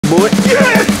boy.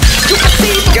 Yeah.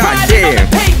 God damn.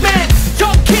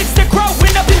 Young kids that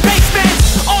growing up in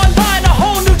basements. Online, a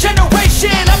whole new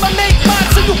generation. I'ma make mine,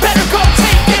 so you better go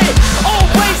take it.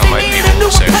 Always they need a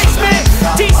new replacement.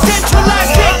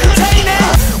 Decentralized, can't contain it.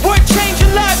 We're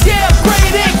changing lives, yeah,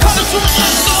 upgrading. Coming to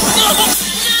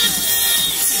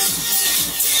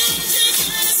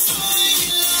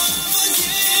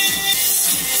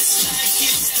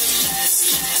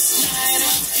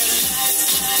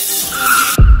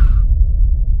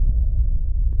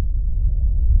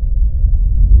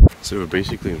So we're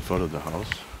basically in front of the house.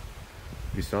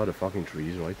 We saw the fucking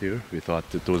trees right there. We thought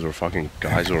that those were fucking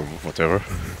guys or whatever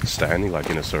standing like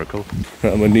in a circle.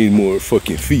 I'm gonna need more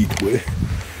fucking feet, boy.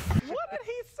 what did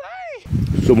he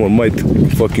say? Someone might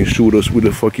fucking shoot us with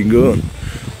a fucking gun.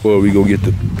 Or we gonna get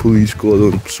the police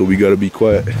called on, so we gotta be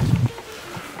quiet.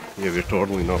 Yeah, we're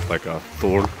totally not like a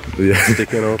thorn Yeah.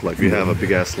 sticking out. Like we have a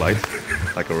big ass light,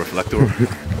 like a reflector.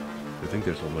 I think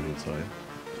there's somebody inside.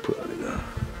 Probably not.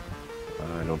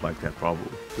 I don't like that problem.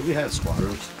 Do we have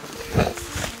squatters?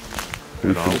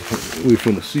 We're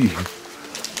finna see.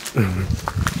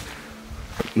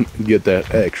 Get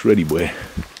that axe ready, boy.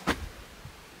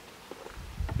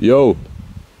 Yo!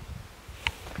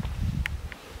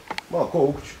 Mal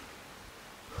coach.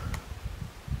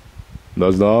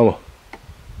 Da znamo.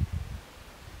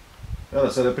 Ja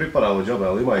da se ne priparamo džabe,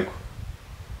 ali majku.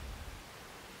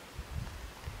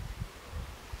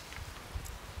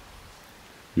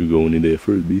 You going in there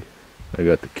first, B. I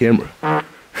got the camera.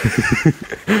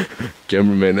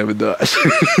 Cameraman never dies.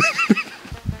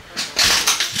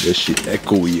 That shit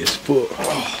echoey as fuck.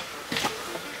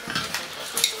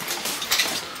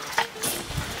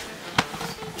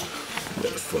 Got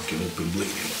a fucking open blade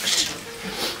in my shit.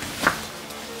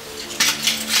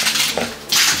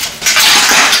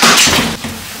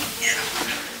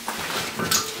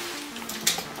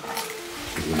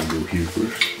 You wanna go here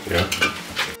first? Yeah.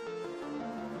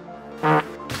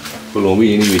 Hold on,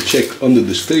 we ain't even check under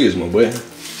the stairs, my boy.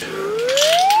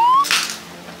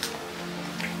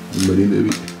 Anybody in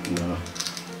there? No.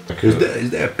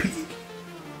 Is that pee?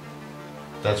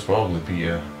 That's probably pee,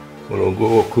 yeah. Hold on,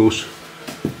 go up close.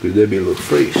 Cause that be a little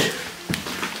fresh.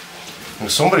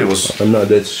 Somebody was. I'm not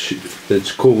that shit.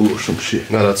 That's cold or some shit.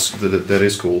 No, that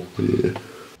is cool. Yeah.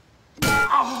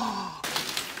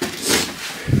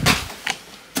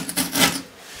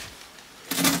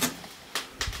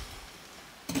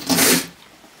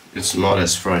 It's not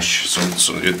as fresh, so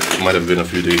it might have been a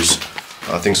few days.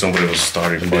 I think somebody was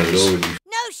starting fires.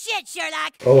 No shit,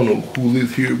 Sherlock. I don't know who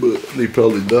lived here, but they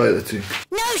probably died, I think.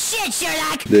 No shit,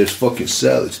 Sherlock. There's fucking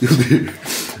salad still there.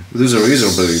 There's a razor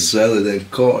blade. Salad and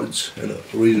cards and a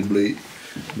razor blade.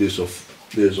 There's some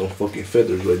fucking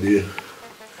feathers right there.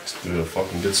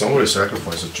 Did somebody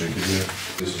sacrifice a chicken here?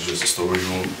 This is just a story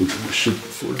room. Look at the shit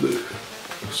before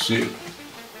that. See it?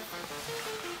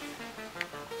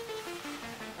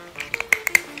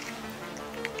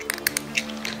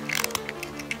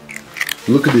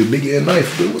 Look at the big ass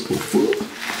knife, bro. What the fuck?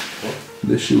 What?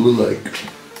 That shit look like.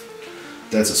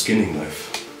 That's a skinning knife.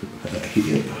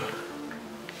 Yeah.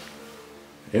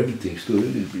 Everything's still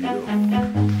in this video.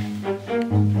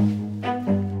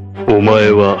 お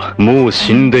前はもう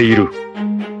死んでいる。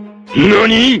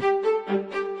何?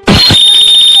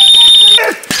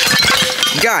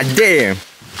 God damn.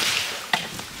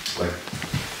 Like,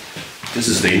 this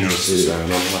is dangerous to stand on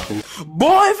nothing.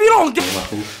 Boy, if you don't get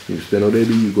You stand on there,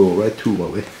 you go right through, my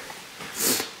way.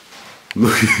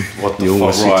 Look. What the You fuck,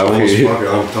 almost bro? I almost see- fucking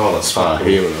I'm tall as fuck.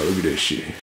 Hell no, look at that shit.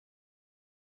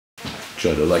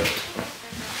 Try to like.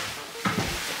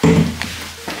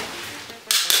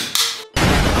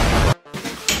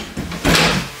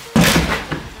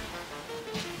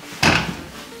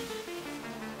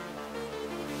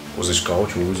 Was this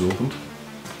couch always opened?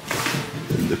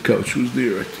 The couch was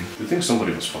there, I think. Do you think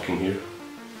somebody was fucking here?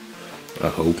 I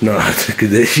hope not, cause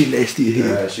that shit nasty here.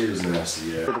 Yeah, she is nasty,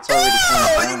 yeah.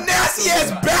 nasty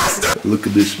ass bastard. Look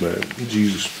at this, man.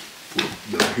 Jesus,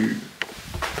 down here.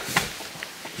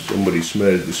 Somebody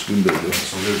smashed this window. Though.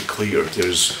 So they're clear.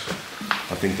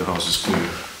 I think the house is clear.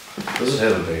 Does it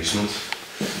have a basement?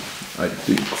 I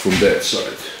think from that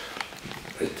side.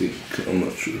 I think, I'm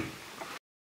not sure.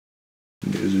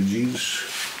 There's a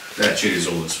Jesus. That shit is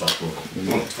old as fuck, bro.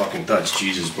 Don't fucking touch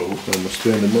Jesus, bro. I'm gonna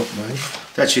stand him up, man.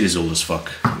 That shit is old as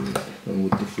fuck. And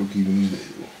what the fuck even is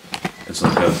that? It's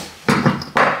like a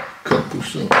Cup or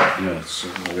something. yeah, it's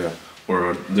yeah,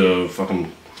 or the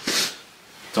fucking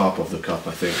top of the cup.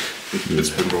 I think it's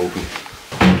been broken.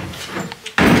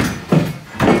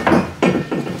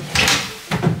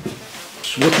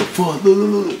 What the fuck?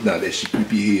 Look. Nah, that shit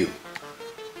creepy here.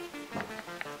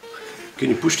 Can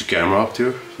you push the camera up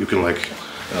there? You can like.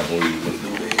 I don't really want to do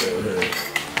that.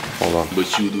 Hold on.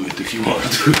 But you do it if you want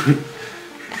to.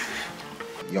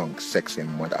 Young, sexy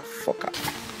motherfucker.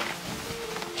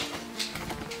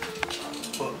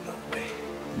 Fuck no way.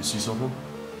 You see something?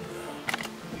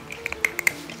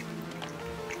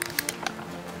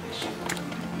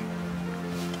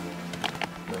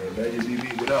 Imagine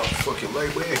BB without fucking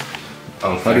lightweight.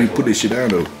 How do you put this shit down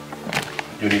though?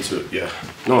 You need to, yeah.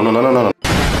 No.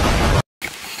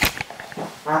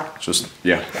 Just,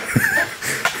 yeah.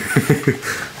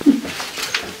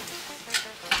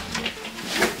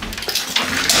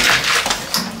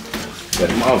 That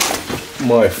mouth,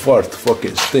 my fart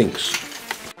fucking stinks.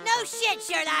 No shit,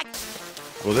 Sherlock.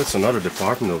 Well, that's another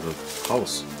department of the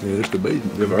house. Yeah, that's the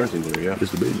basement. We've earned in there, yeah.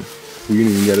 That's the basement. We ain't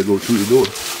even gotta go through the door.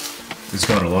 It's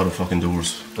got a lot of fucking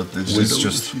doors, but it's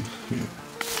just. Yeah.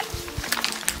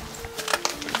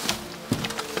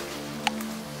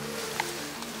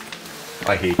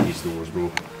 I hate these doors,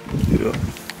 bro. Yeah.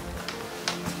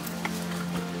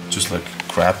 Just like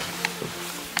crap.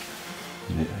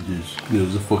 Yeah,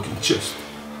 there's a fucking chest.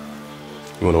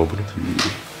 You wanna open it?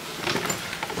 Yeah.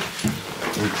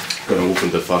 Gonna open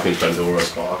the fucking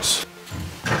Pandora's box.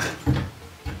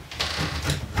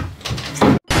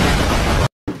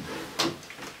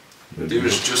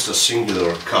 There's just a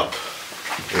singular cup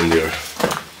in there.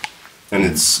 And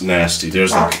it's nasty.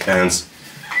 There's like ants.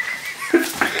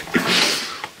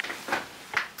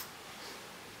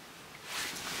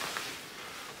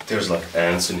 There's like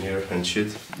ants in here and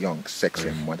shit. Young, sexy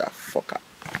motherfucker.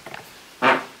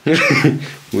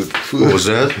 With What was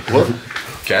that? What?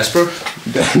 Casper?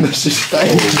 That's just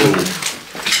tiny.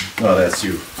 Oh, that's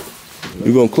you.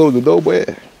 You gonna close the door, boy?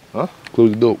 Huh?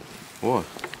 Close the door. What?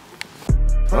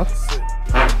 Huh?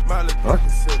 Huh? Huh?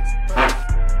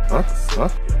 Huh?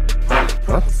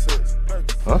 Huh?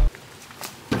 Huh?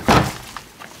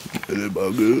 That's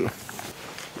about good.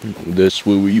 That's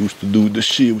where we used to do the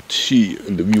shit with the shit,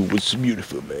 and the view was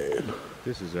beautiful, man.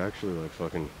 This is actually like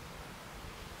fucking.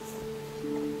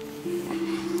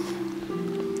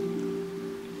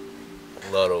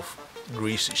 A lot of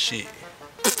greasy shit.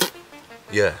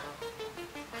 Yeah.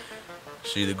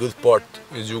 See, the good part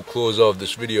is you close off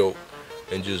this video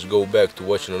and just go back to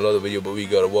watching another video, but we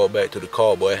gotta walk back to the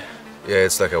car, boy. Yeah,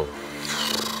 it's like a.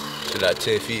 So like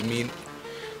 10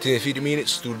 feet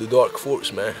minutes through the dark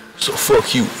forest, man. So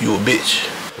fuck you, you a bitch.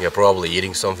 You're probably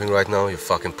eating something right now, you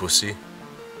fucking pussy.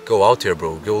 Go out here,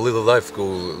 bro. Go live a life.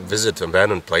 Go visit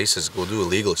abandoned places. Go do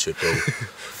illegal shit, bro.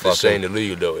 This ain't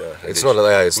illegal though, yeah. It's not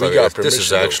illegal. It's We like got this is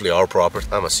permission, though. actually our property.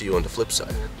 I'ma see you on the flip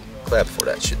side. Clap for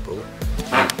that shit, bro.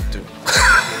 2,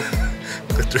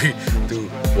 3, 2,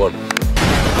 1.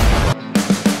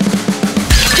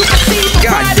 You can see the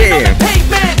God riding on damn. the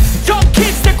pavement. Young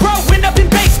kids, they're growing up in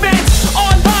basements.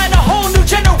 Online, a whole new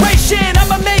generation.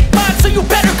 I'ma make mine, so you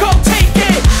better go take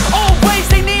it. Always,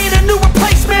 they need a new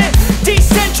replacement.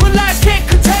 Decentralized, can't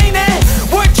contain it.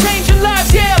 We're changing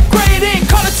lives, yeah, upgrading.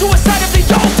 Call it suicide of the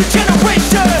older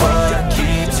generation. What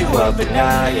keeps you up at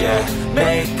night, yeah?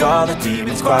 Make all the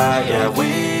demons quiet, yeah.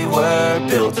 We were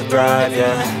built to thrive,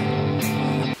 yeah.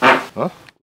 Huh?